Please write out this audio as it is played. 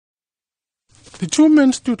The two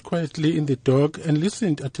men stood quietly in the dock and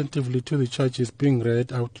listened attentively to the charges being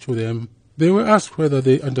read out to them. They were asked whether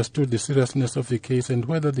they understood the seriousness of the case and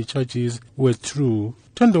whether the charges were true.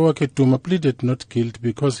 Thandiwa Ketuma pleaded not guilty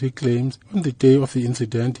because he claims on the day of the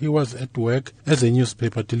incident he was at work as a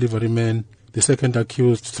newspaper delivery man. The second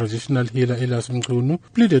accused, traditional healer Elias Mqunu,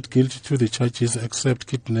 pleaded guilty to the charges except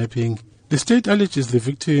kidnapping. The state alleges the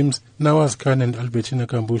victims, Nawaaz Khan and Albertina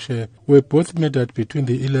Kambushe, were both murdered between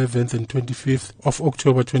the 11th and 25th of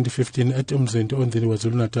October 2015 at Umzinto on the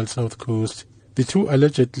KwaZulu-Natal South Coast. The two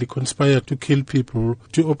allegedly conspired to kill people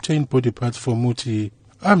to obtain body parts for Muti.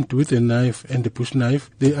 Armed with a knife and a bush knife,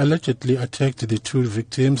 they allegedly attacked the two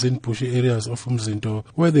victims in bushy areas of Umzinto,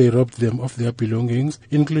 where they robbed them of their belongings,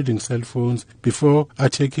 including cell phones, before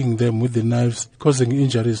attacking them with the knives, causing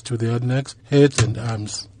injuries to their necks, heads and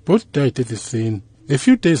arms. Both died at the scene. A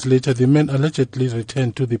few days later, the men allegedly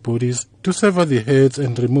returned to the bodies to sever the heads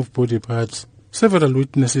and remove body parts. Several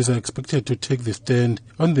witnesses are expected to take the stand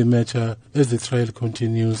on the matter as the trial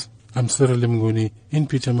continues. I'm Cyril Mnguni in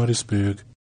Pietermaritzburg.